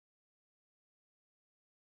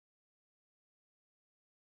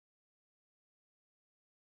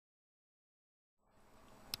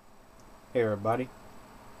Hey everybody,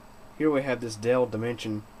 here we have this Dell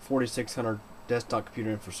Dimension 4600 desktop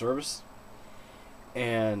computer in for service,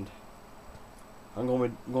 and I'm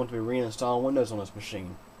going to be reinstalling Windows on this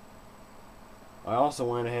machine. I also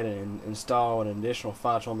went ahead and installed an additional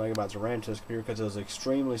 512 megabytes of RAM to this computer because it was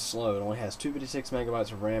extremely slow. It only has 256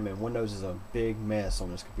 megabytes of RAM, and Windows is a big mess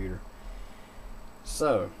on this computer.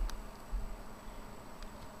 So,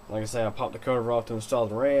 like I said, I popped the cover off to install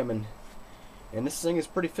the RAM, and this thing is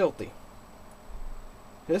pretty filthy.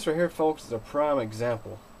 This right here, folks, is a prime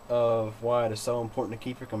example of why it is so important to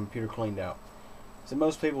keep your computer cleaned out. So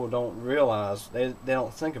most people don't realize, they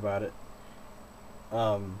don't think about it,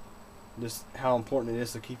 just how important it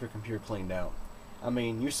is to keep your computer cleaned out. I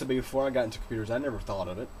mean, used to be before I got into computers, I never thought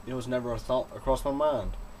of it. It was never a thought across my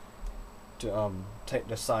mind to take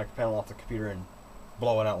the side panel off the computer and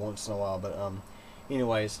blow it out once in a while. But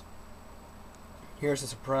anyways, here's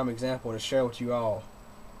just a prime example to share with you all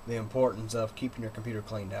the importance of keeping your computer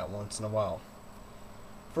cleaned out once in a while.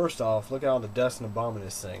 First off, look at all the dust in the bottom of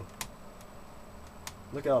this thing.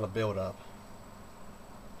 Look at all the buildup.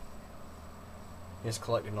 It's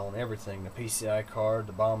collecting on everything. The PCI card,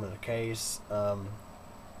 the bottom of the case,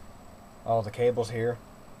 all the cables here.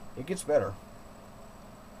 It gets better.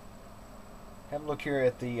 Have a look here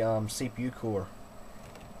at the CPU core.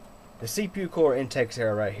 The CPU core intakes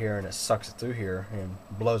air right here, and it sucks it through here and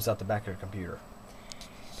blows out the back of the computer.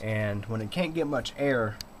 And when it can't get much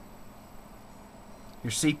air, your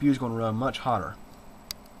CPU is going to run much hotter.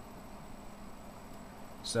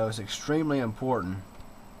 So it's extremely important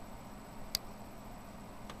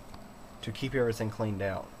to keep everything cleaned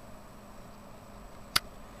out.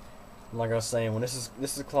 Like I was saying, when this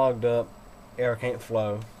is clogged up, air can't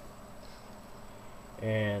flow,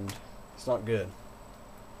 and it's not good.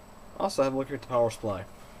 Also, have a look at the power supply.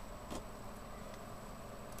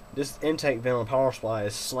 This intake vent on the power supply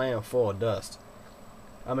is slammed full of dust.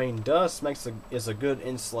 I mean, dust is a good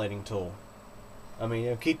insulating tool. I mean,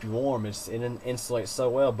 it'll keep you warm. It insulates so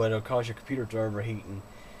well, but it'll cause your computer to overheat, and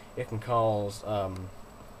it can cause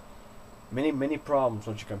many problems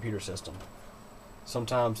with your computer system.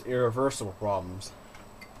 Sometimes irreversible problems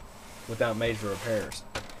without major repairs.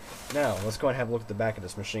 Now, let's go ahead and have a look at the back of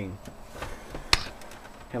this machine.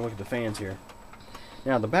 Have a look at the fans here.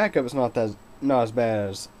 Now, the backup is not as bad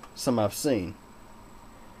as some I've seen.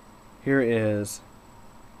 Here is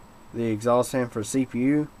the exhaust fan for the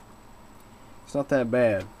CPU. It's not that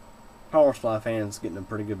bad. Power supply fan's getting a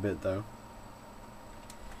pretty good bit though.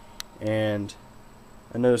 And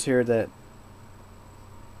I notice here that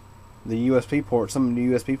the USB ports, some of the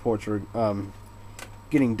USB ports are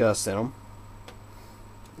getting dust in them.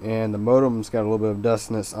 And the modem's got a little bit of dust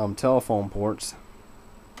in its telephone ports.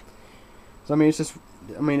 So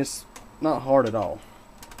it's not hard at all.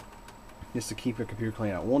 Just to keep your computer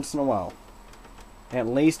clean out once in a while. At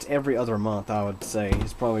least every other month, I would say,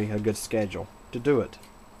 is probably a good schedule to do it.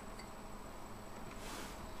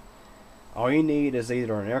 All you need is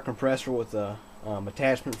either an air compressor with a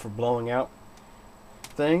attachment for blowing out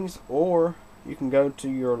things, or you can go to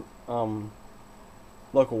your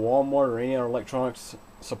local Walmart or any other electronics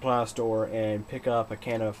supply store and pick up a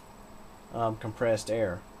can of compressed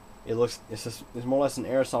air. It's more or less an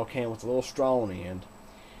aerosol can with a little straw on the end,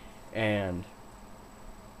 and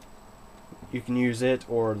you can use it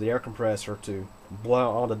or the air compressor to blow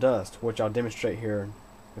out all the dust, which I'll demonstrate here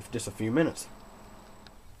in just a few minutes.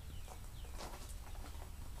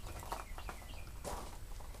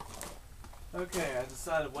 Okay, I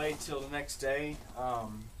decided to wait till the next day,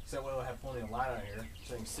 so that way we'll have plenty of light out here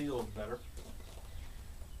so you can see a little better.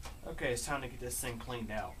 Okay, it's time to get this thing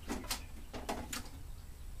cleaned out.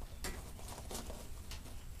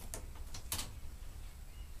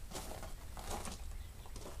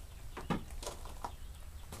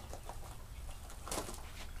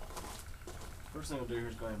 First thing we'll do here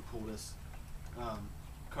is go ahead and pull this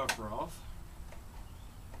cover off.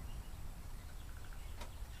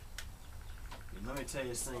 And let me tell you,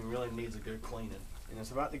 this thing really needs a good cleaning, and it's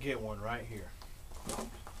about to get one right here.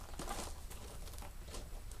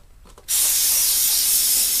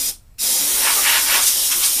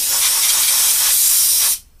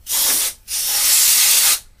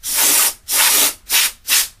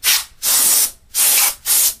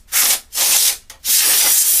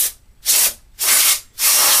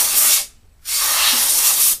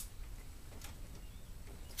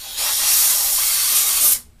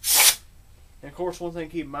 Of course, one thing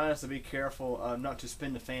to keep in mind is to be careful not to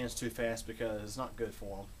spin the fans too fast because it's not good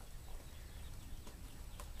for them.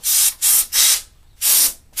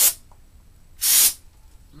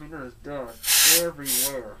 I mean, there's dust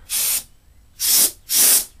everywhere.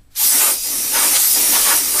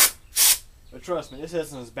 But trust me, this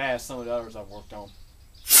isn't as bad as some of the others I've worked on.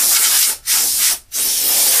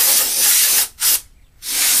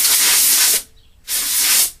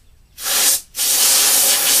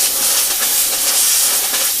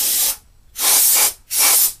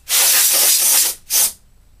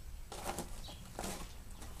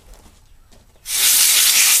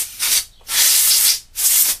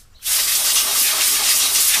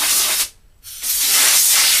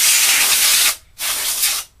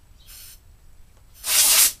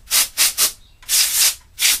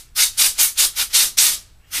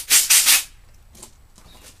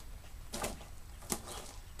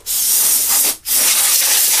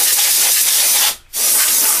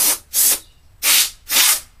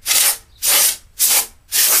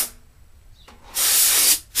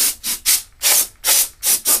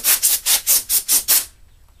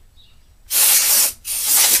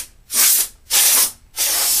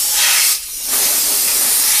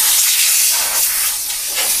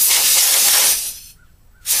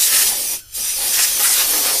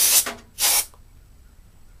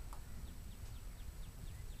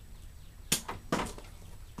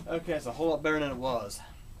 Okay, it's a whole lot better than it was.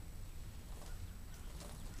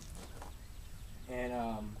 And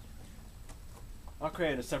I'll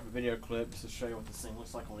create a separate video clip just to show you what this thing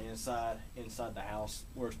looks like on the inside the house,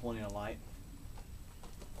 where it's plenty of light.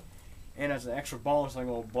 And as an extra bonus, I'm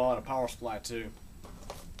going to blow out a power supply too.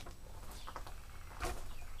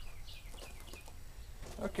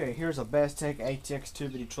 Okay, here's a Bestech ATX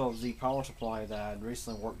 25012Z power supply that I had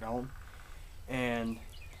recently worked on, and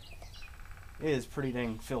it is pretty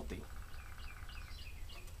dang filthy.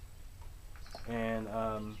 And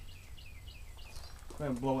go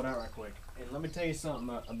ahead and blow it out right quick. And let me tell you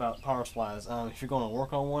something about power supplies. If you're going to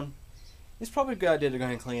work on one, it's probably a good idea to go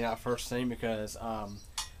ahead and clean it out first thing, because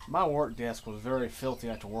my work desk was very filthy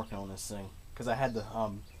after working on this thing, because I had the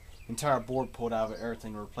entire board pulled out of it,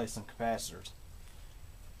 everything, to replace some capacitors.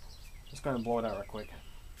 Just go ahead and blow it out right quick.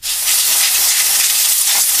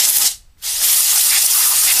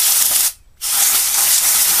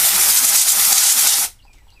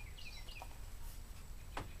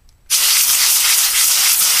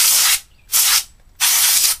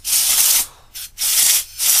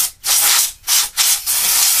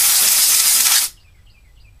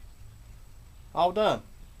 All done.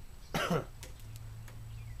 That's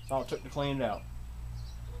all it took to clean it out.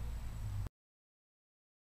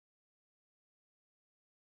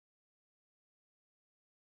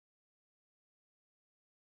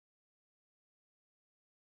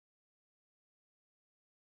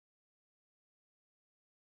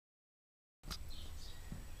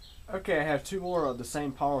 Okay, I have two more of the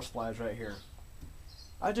same power supplies right here.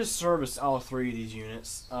 I just serviced all three of these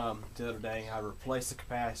units the other day. I replaced the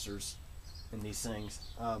capacitors in these things.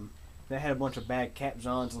 They had a bunch of bad cap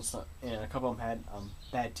johns and stuff, and a couple of them had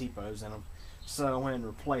bad TPOs in them, so I went and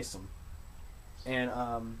replaced them. And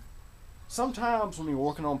sometimes when you're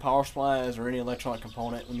working on power supplies or any electronic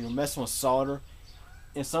component, when you're messing with solder,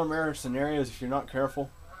 in some rare scenarios, if you're not careful,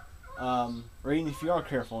 or even if you are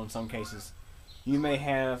careful in some cases, you may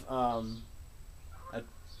have a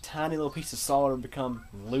tiny little piece of solder become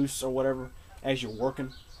loose or whatever as you're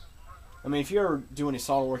working. I mean, if you ever do any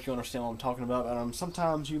solder work, you understand what I'm talking about. But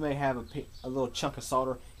sometimes you may have a little chunk of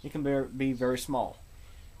solder. It can be very small.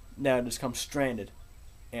 Now it just comes stranded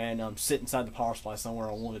and sit inside the power supply somewhere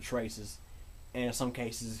on one of the traces. And in some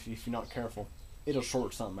cases, if you're not careful, it'll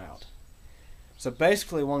short something out. So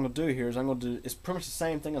basically, what I'm going to do here is it's pretty much the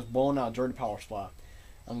same thing as blowing out a dirty power supply.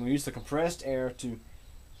 I'm going to use the compressed air to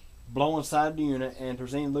blow inside the unit, and if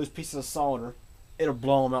there's any loose pieces of solder, it'll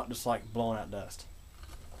blow them out just like blowing out dust.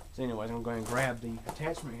 So anyways, I'm going to go ahead and grab the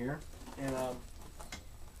attachment here, and go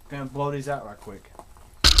ahead and blow these out right quick.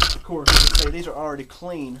 Of course, as I say, these are already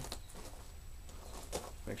clean.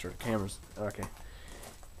 Make sure the camera's okay.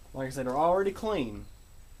 Like I said, they're already clean,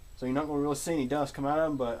 so you're not going to really see any dust come out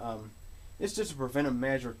of them, but it's just a preventive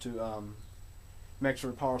measure to make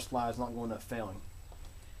sure the power supply is not going up failing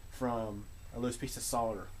from a loose piece of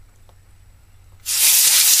solder.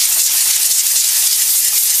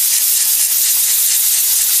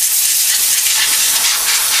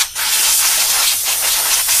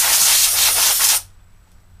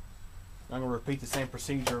 I'm going to repeat the same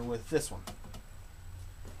procedure with this one.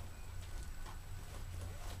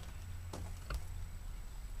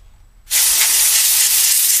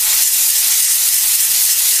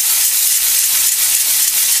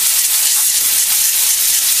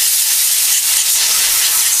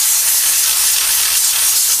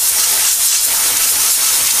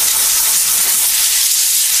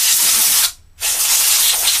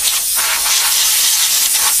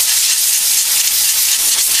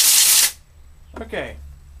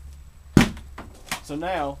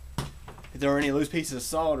 now, if there are any loose pieces of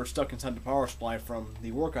solid or stuck inside the power supply from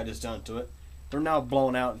the work I just done to it, they're now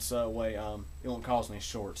blown out in such a way it won't cause any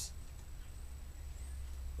shorts.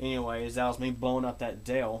 Anyways, that was me blowing out that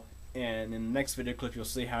Dell, and in the next video clip you'll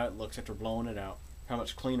see how it looks after blowing it out, how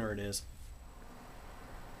much cleaner it is.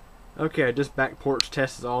 Okay, I just back porch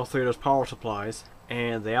tested all three of those power supplies,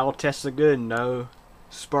 and they all tested good. No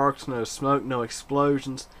sparks, no smoke, no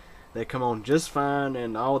explosions. They come on just fine,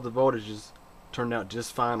 and all the voltages turned out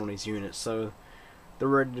just fine on these units, so they're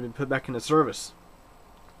ready to be put back into service.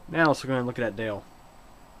 Now let's go ahead and look at that Dell.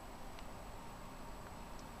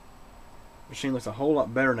 The machine looks a whole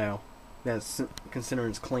lot better now, considering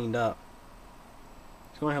it's cleaned up.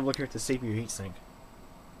 Let's go ahead and have a look here at the CPU heatsink.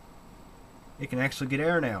 It can actually get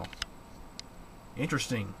air now.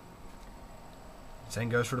 Interesting. Same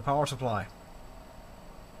goes for the power supply.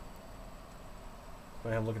 Go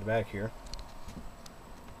ahead and have a look at the back here.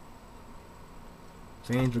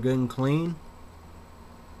 Fans are good and clean.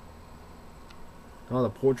 All the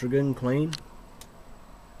ports are good and clean.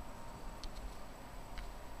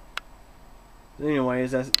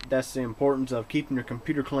 Anyways, that's the importance of keeping your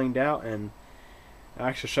computer cleaned out, and I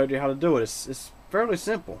actually showed you how to do it. It's fairly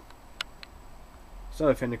simple. So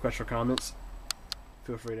if you have any questions or comments,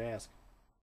 feel free to ask.